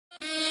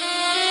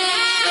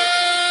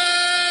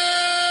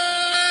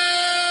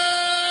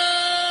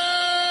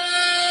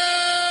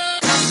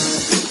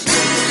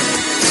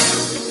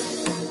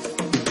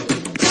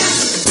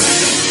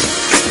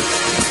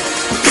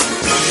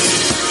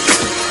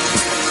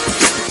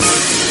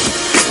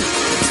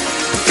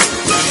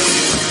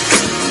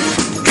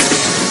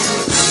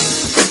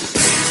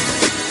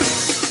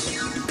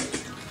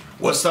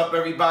What's up,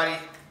 everybody?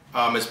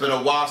 It's been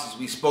a while since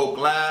we spoke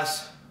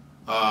last.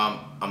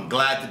 I'm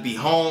glad to be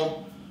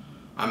home.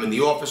 I'm in the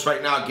office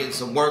right now getting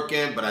some work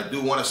in, but I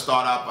do want to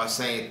start out by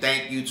saying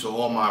thank you to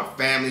all my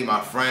family,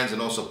 my friends,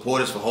 and all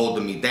supporters for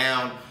holding me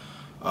down.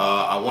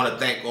 I want to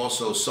thank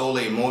also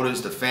Soleil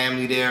Motors, the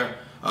family there,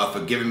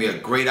 for giving me a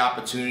great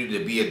opportunity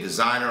to be a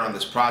designer on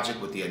this project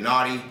with the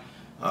Anardi.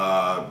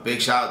 Big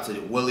shout out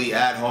to Willie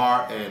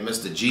Adhar and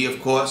Mr. G,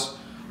 of course.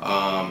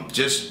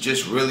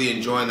 Just really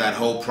enjoying that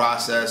whole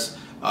process.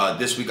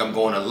 This week I'm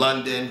going to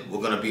London. We're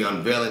going to be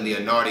unveiling the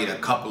Anardi in a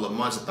couple of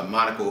months at the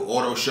Monaco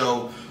Auto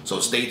Show. So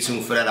stay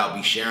tuned for that. I'll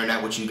be sharing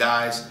that with you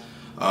guys.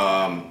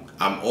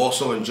 I'm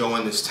also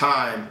enjoying this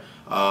time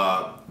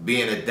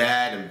being a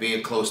dad and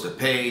being close to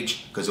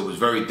Paige, because it was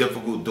very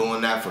difficult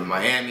doing that from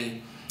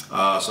Miami.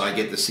 So I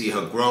get to see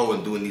her grow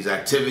and doing these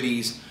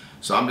activities.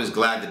 So I'm just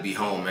glad to be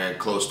home, man,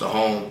 close to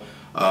home.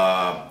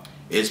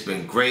 It's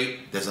been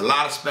great. There's a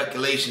lot of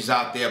speculations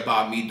out there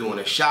about me doing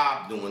a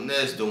shop, doing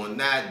this, doing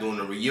that, doing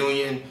a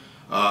reunion.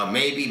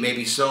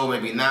 Maybe so,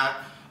 maybe not.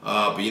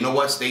 But you know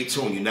what? Stay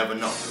tuned. You never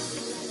know.